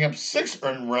season, giving up 6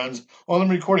 earned runs, only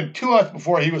recording 2 outs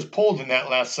before he was pulled in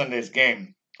that last Sunday's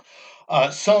game.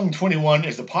 Sung, 21,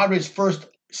 is the Padres' first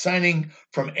signing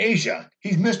from Asia.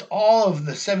 He's missed all of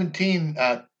the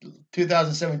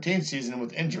 2017 season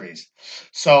with injuries.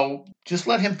 So just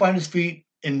let him find his feet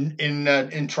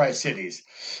in Tri-Cities.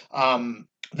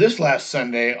 This last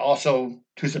Sunday, also,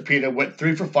 Tucupita went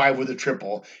 3 for 5 with a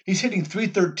triple. He's hitting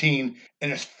 .313 in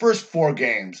his first 4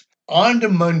 games. On to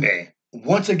Monday,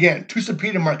 once again,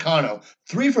 Tucupita Marcano,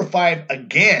 3 for 5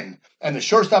 again. And the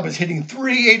shortstop is hitting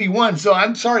 .381. So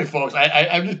I'm sorry, folks.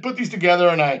 I just put these together,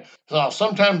 and I'll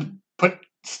sometimes put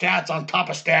stats on top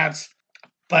of stats.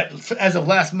 But as of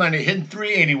last Monday, hitting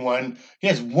 .381. He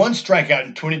has 1 strikeout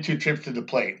and 22 trips to the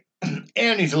plate.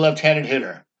 And he's a left-handed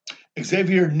hitter.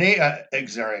 Xavier, I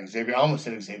almost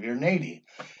said Xavier Nady.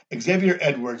 Xavier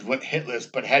Edwards went hitless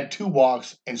but had 2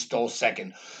 walks and stole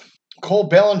second. Cole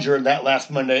Bellinger that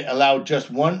last Monday allowed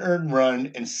just 1 earned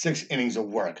run in 6 innings of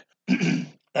work.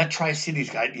 That Tri-Cities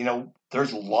guy,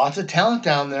 there's lots of talent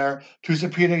down there.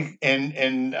 Tucson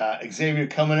and Xavier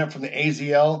coming up from the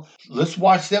AZL. Let's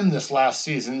watch them this last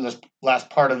season, this last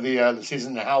part of the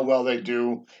season, and how well they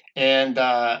do. And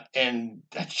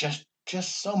that's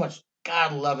just so much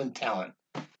God-loving talent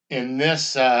in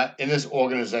this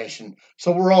organization.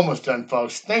 So we're almost done,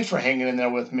 folks. Thanks for hanging in there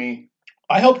with me.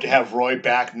 I hope to have Roy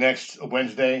back next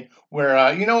Wednesday,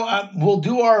 where we'll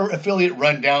do our affiliate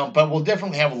rundown, but we'll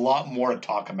definitely have a lot more to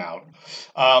talk about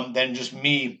than just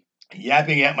me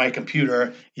yapping at my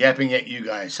computer, yapping at you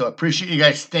guys. So I appreciate you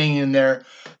guys staying in there.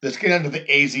 Let's get into the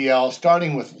AZL,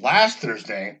 starting with last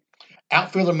Thursday.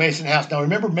 Outfielder Mason House. Now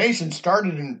remember, Mason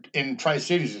started in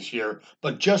Tri-Cities this year,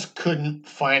 but just couldn't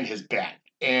find his bat.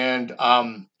 And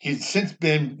he's since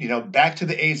been, back to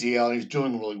the AZL, and he's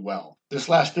doing really well. This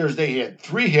last Thursday, he had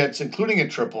 3 hits, including a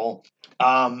triple.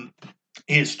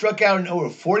 He has struck out in over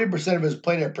 40% of his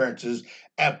plate appearances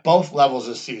at both levels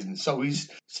this season. So he's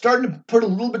starting to put a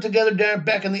little bit together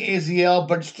back in the AZL,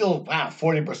 but still,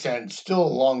 40%, still a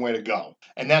long way to go.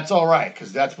 And that's all right,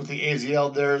 because that's what the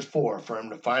AZL there is for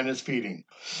him to find his footing.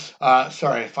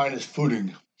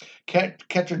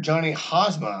 Catcher Johnny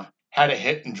Hosma had a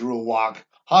hit and drew a walk.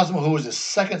 Hosma, who was the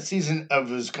second season of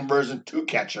his conversion to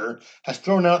catcher, has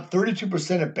thrown out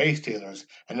 32% of base stealers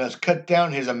and has cut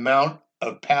down his amount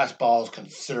of pass balls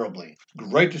considerably.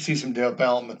 Great to see some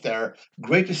development there.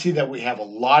 Great to see that we have a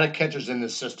lot of catchers in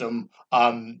this system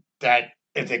that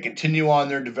if they continue on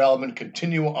their development,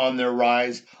 continue on their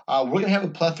rise, we're going to have a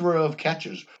plethora of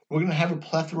catchers. We're going to have a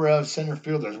plethora of center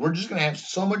fielders. We're just going to have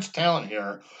so much talent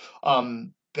here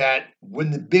that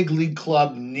when the big league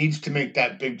club needs to make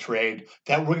that big trade,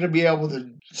 that we're going to be able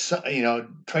to,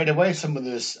 trade away some of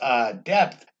this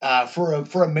depth for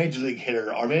a major league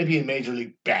hitter or maybe a major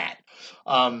league bat.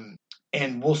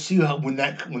 And we'll see when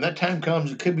that time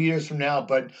comes. It could be years from now,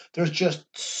 but there's just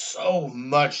so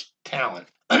much talent.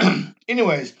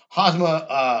 Anyways,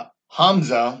 Hamza,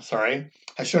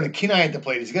 has shown a keen eye at the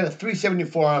plate. He's got a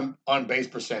 374 on base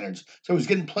percentage, so he's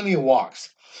getting plenty of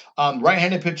walks.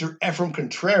 Right-handed pitcher Efraim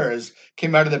Contreras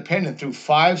came out of the pen and threw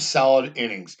 5 solid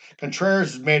innings.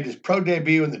 Contreras has made his pro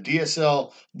debut in the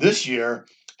DSL this year,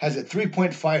 has a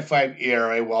 3.55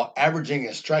 ERA while averaging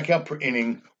a strikeout per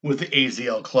inning with the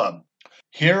AZL club.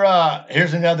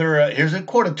 Here's a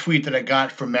quoted tweet that I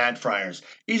got from Matt Friars.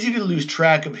 Easy to lose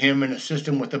track of him in a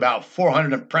system with about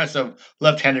 400 impressive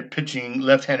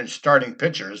left-handed starting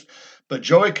pitchers, but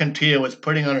Joey Cantillo is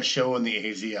putting on a show in the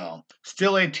AZL.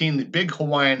 Still 18, the big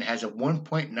Hawaiian has a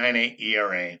 1.98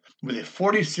 ERA with a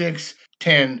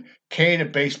 46-10 K to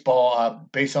base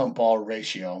on ball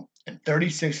ratio and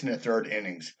 36 1/3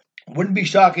 innings. Wouldn't be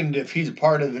shocking if he's a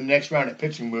part of the next round of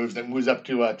pitching moves that moves up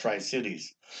to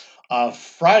Tri-Cities.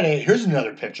 Friday, here's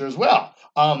another pitcher as well.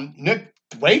 Nick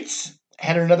Thwaites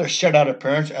had another shutout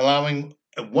appearance, allowing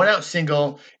a 1-out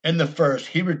single in the first.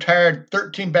 He retired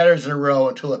 13 batters in a row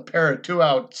until a pair of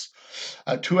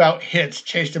 2-out hits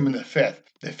chased him in the fifth.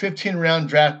 The 15-round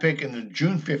draft pick in the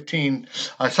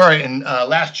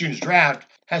last June's draft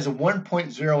has a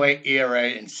 1.08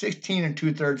 ERA in 16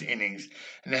 2/3 innings,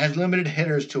 and it has limited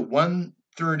hitters to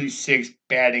 136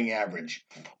 batting average.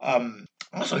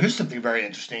 Also, here's something very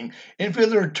interesting.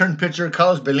 Infielder turned pitcher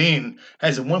Carlos Belin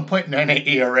has a 1.98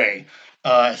 ERA,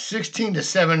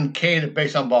 16-7 K to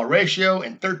base on ball ratio,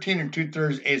 and 13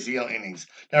 2/3 AZL innings.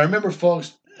 Now, remember,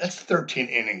 folks, that's 13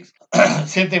 innings.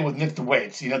 Same thing with Nick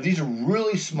Thwaites. These are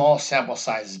really small sample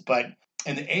sizes, but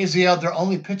in the AZL, they're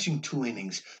only pitching 2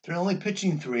 innings. They're only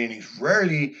pitching 3 innings.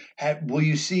 Rarely will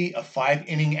you see a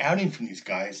 5-inning outing from these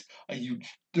guys.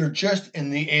 They're just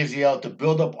in the AZL to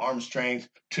build up arm strength,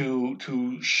 to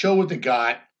show what they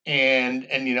got, and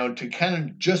to kind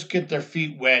of just get their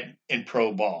feet wet in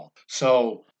pro ball.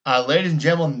 So, ladies and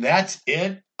gentlemen, that's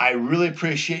it. I really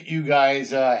appreciate you guys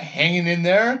hanging in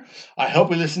there. I hope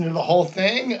you listened to the whole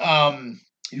thing.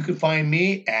 You can find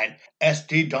me at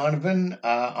SD Donovan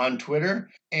on Twitter.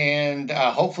 And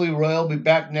hopefully Roy will be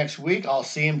back next week. I'll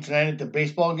see him tonight at the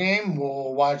baseball game.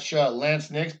 We'll watch Lance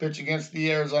Nix pitch against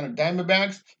the Arizona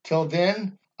Diamondbacks. Till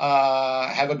then,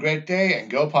 have a great day and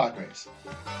go Padres.